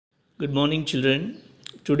Good morning, children.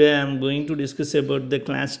 Today I am going to discuss about the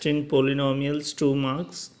class 10 polynomials 2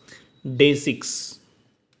 marks day 6.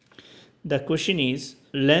 The question is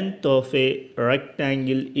length of a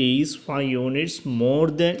rectangle is 5 units more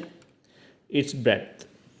than its breadth.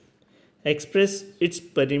 Express its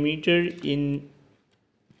perimeter in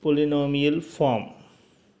polynomial form.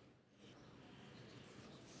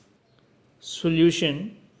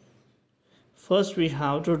 Solution. First we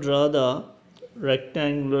have to draw the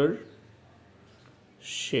rectangular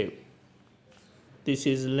shape. This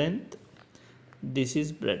is length, this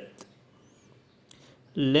is breadth.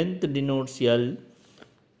 Length denotes L,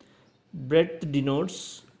 breadth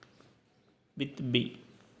denotes with B.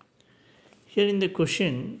 Here in the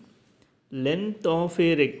question, length of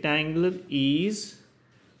a rectangle is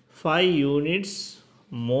 5 units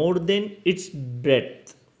more than its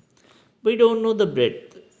breadth. We don't know the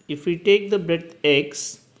breadth. If we take the breadth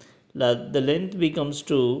x, the length becomes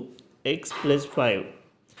to x plus 5.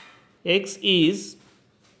 X is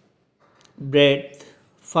breadth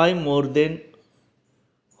 5 more than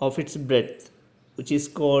of its breadth, which is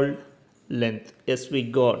called length. Yes, we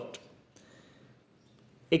got.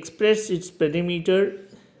 Express its perimeter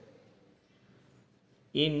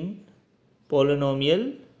in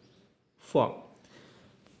polynomial form.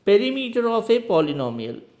 Perimeter of a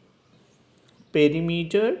polynomial.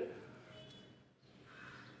 Perimeter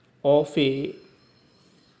of a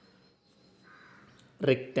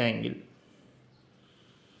rectangle.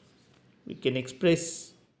 We can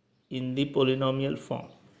express in the polynomial form.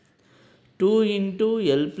 2 into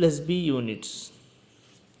L plus B units,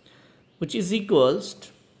 which is equals to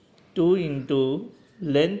 2 into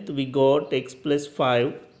length we got x plus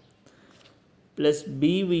 5 plus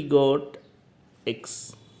B we got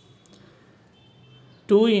x.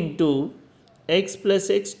 2 into x plus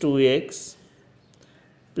x 2x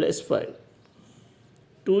plus 5.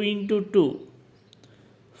 2 into 2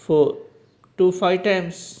 4. 2 5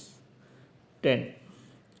 times 10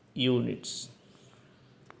 units.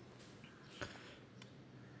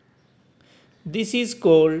 This is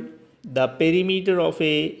called the perimeter of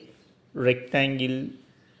a rectangle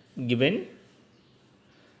given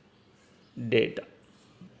data.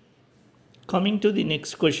 Coming to the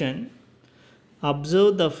next question,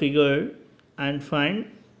 observe the figure and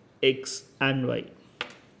find x and y.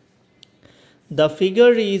 The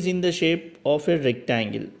figure is in the shape of a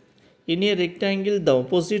rectangle. In a rectangle, the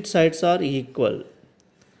opposite sides are equal.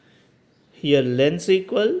 Here length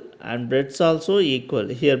equal and breadth also equal.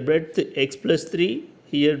 Here breadth x plus 3,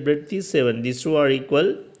 here breadth is 7. These two are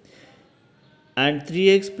equal. And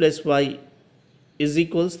 3x plus y is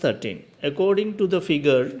equals 13. According to the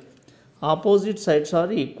figure, opposite sides are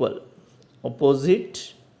equal.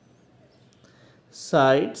 Opposite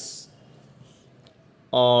sides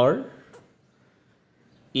are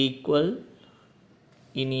equal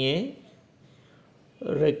in a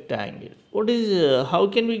rectangle. What is how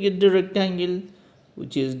can we get the rectangle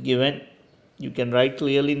which is given? You can write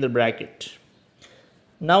clearly in the bracket.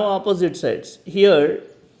 Now opposite sides. Here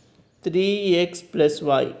 3x plus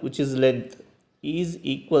y, which is length, is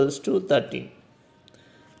equals to 13,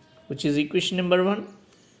 which is equation number 1.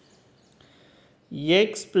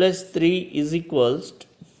 X plus 3 is equals to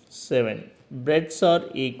 7. Breadths are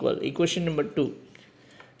equal. Equation number 2.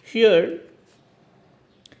 Here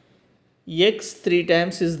x 3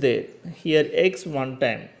 times is there. Here x 1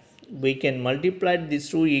 time. We can multiply these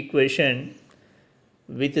two equations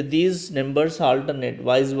with these numbers alternate,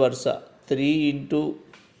 vice versa. 3 into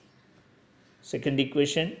second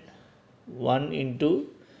equation, 1 into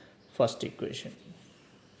first equation.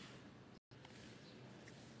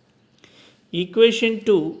 Equation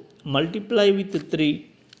 2 multiply with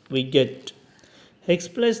 3, we get x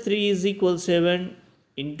plus 3 is equal 7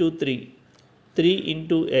 into 3. 3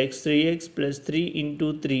 into x, 3x plus 3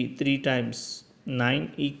 into 3, 3 times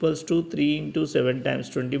 9 equals to 3 into 7 times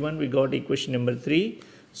 21. We got equation number 3.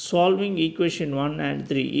 Solving equation 1 and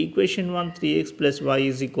 3. Equation 1, 3x plus y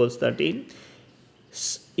is equals 13.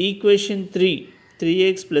 Equation 3,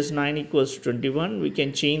 3x plus 9 equals 21. We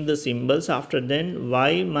can change the symbols. After then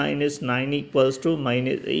y minus 9 equals to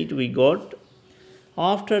minus 8 we got.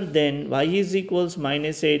 After then y is equals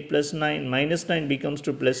minus 8 plus 9. Minus 9 becomes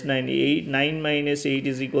to plus 9. 8, 9 minus 8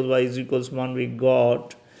 is equals y is equals 1 we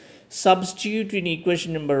got. Substitute in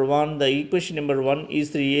equation number 1. The equation number 1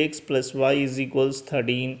 is 3x plus y is equals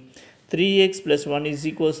 13. 3x plus 1 is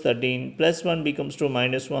equals 13. Plus 1 becomes to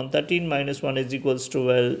minus 1. 13 minus 1 is equals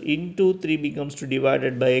 12. Into 3 becomes to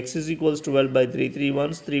divided by x is equals 12 by 3. 3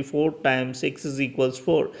 ones 3 4 times x is equals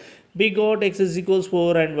 4. We got x is equals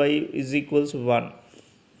 4 and y is equals 1.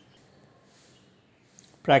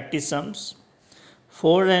 Practice sums.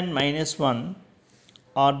 4 and minus 1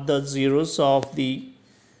 are the zeros of the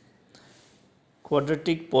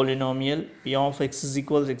quadratic polynomial p of x is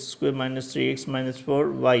equal to x square minus 3x minus 4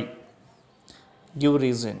 y. Give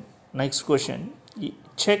reason. Next question.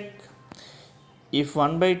 Check if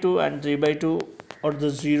 1 by 2 and 3 by 2 are the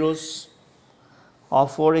zeros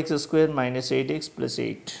of 4x square minus 8x plus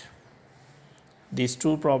 8. These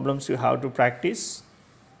two problems you have to practice.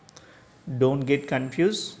 Don't get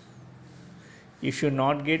confused. If you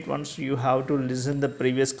not get once, you have to listen the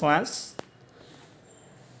previous class.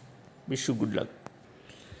 Wish you good luck.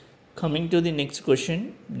 Coming to the next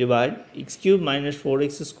question, divide x cube minus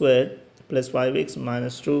 4x square plus 5x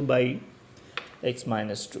minus 2 by x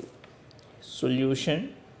minus 2.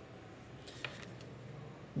 Solution.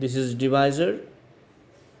 This is divisor,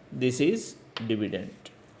 this is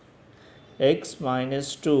dividend. X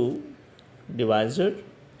minus 2 divisor,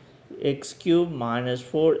 x cube minus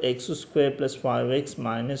 4x square plus 5x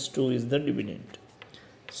minus 2 is the dividend.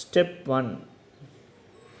 Step 1.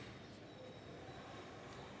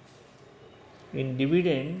 In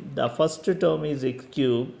dividend, the first term is x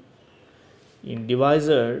cube. In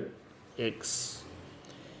divisor, x.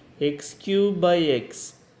 X cube by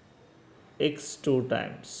x 2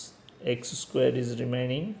 times. X square is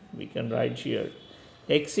remaining. We can write here.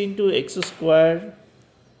 X into x square,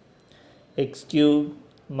 x cube,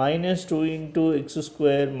 minus 2 into x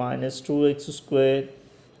square minus 2x square.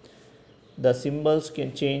 The symbols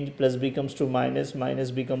can change. Plus becomes to minus,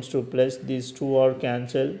 minus becomes to plus. These two are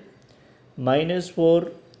cancelled. Minus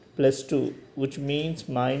 4 plus 2, which means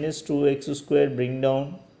minus 2x square bring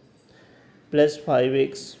down, plus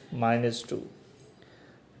 5x minus 2.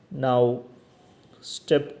 Now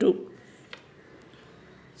step 2.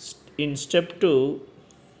 In step 2,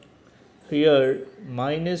 here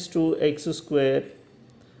minus 2x square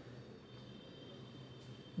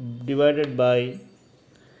divided by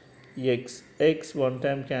x. X one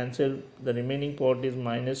time cancel, the remaining part is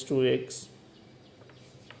minus 2x.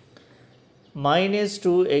 Minus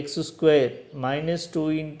 2x square, minus 2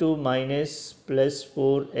 into minus plus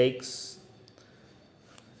 4x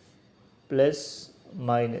plus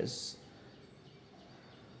minus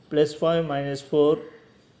plus 5 minus 4,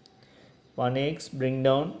 1x bring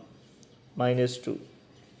down minus 2.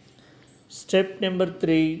 Step number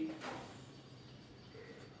 3,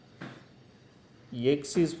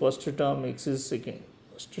 x is first term, x is second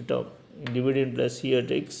first term. In dividend plus here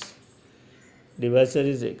x, divisor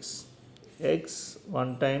is x. X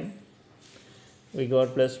one time we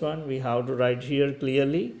got plus 1, we have to write here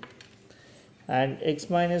clearly, and x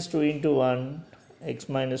minus 2 into 1, x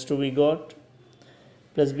minus 2 we got,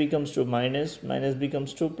 plus becomes to minus, minus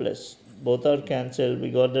becomes to plus, both are cancelled, we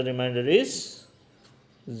got the remainder is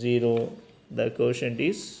 0. The quotient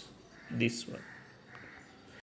is this one.